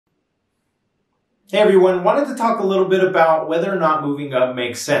Hey everyone, wanted to talk a little bit about whether or not moving up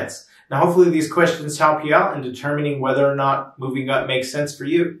makes sense. Now hopefully these questions help you out in determining whether or not moving up makes sense for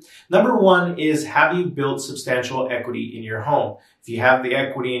you. Number one is, have you built substantial equity in your home? If you have the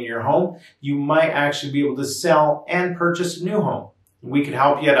equity in your home, you might actually be able to sell and purchase a new home. We can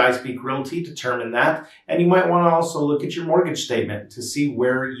help you at iSpeak Realty determine that, and you might want to also look at your mortgage statement to see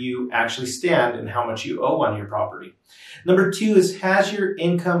where you actually stand and how much you owe on your property. Number two is, has your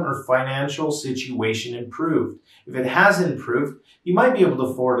income or financial situation improved? If it has improved, you might be able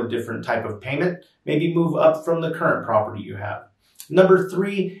to afford a different type of payment, maybe move up from the current property you have. Number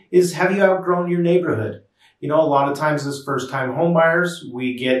three is, have you outgrown your neighborhood? You know, a lot of times as first-time home buyers,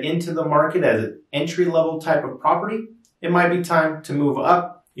 we get into the market as an entry-level type of property. It might be time to move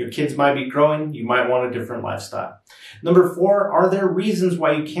up. Your kids might be growing. You might want a different lifestyle. Number four, are there reasons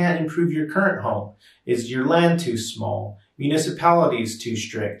why you can't improve your current home? Is your land too small? Municipalities too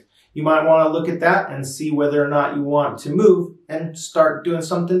strict? You might want to look at that and see whether or not you want to move and start doing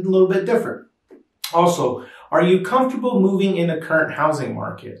something a little bit different. Also, are you comfortable moving in the current housing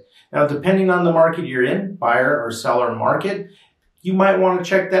market? Now, depending on the market you're in, buyer or seller market, you might want to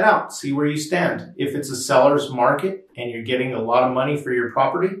check that out, see where you stand. If it's a seller's market and you're getting a lot of money for your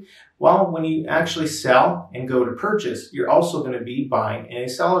property, well, when you actually sell and go to purchase, you're also going to be buying in a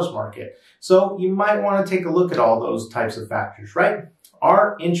seller's market. So you might want to take a look at all those types of factors, right?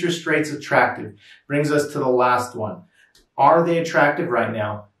 Are interest rates attractive? Brings us to the last one. Are they attractive right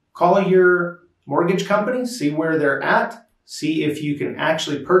now? Call your mortgage company, see where they're at, see if you can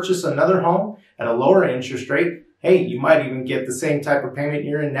actually purchase another home at a lower interest rate. Hey, you might even get the same type of payment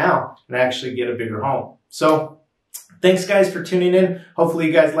you're in now and actually get a bigger home. So thanks guys for tuning in. Hopefully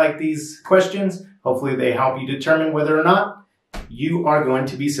you guys like these questions. Hopefully they help you determine whether or not you are going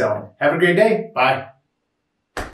to be selling. Have a great day. Bye.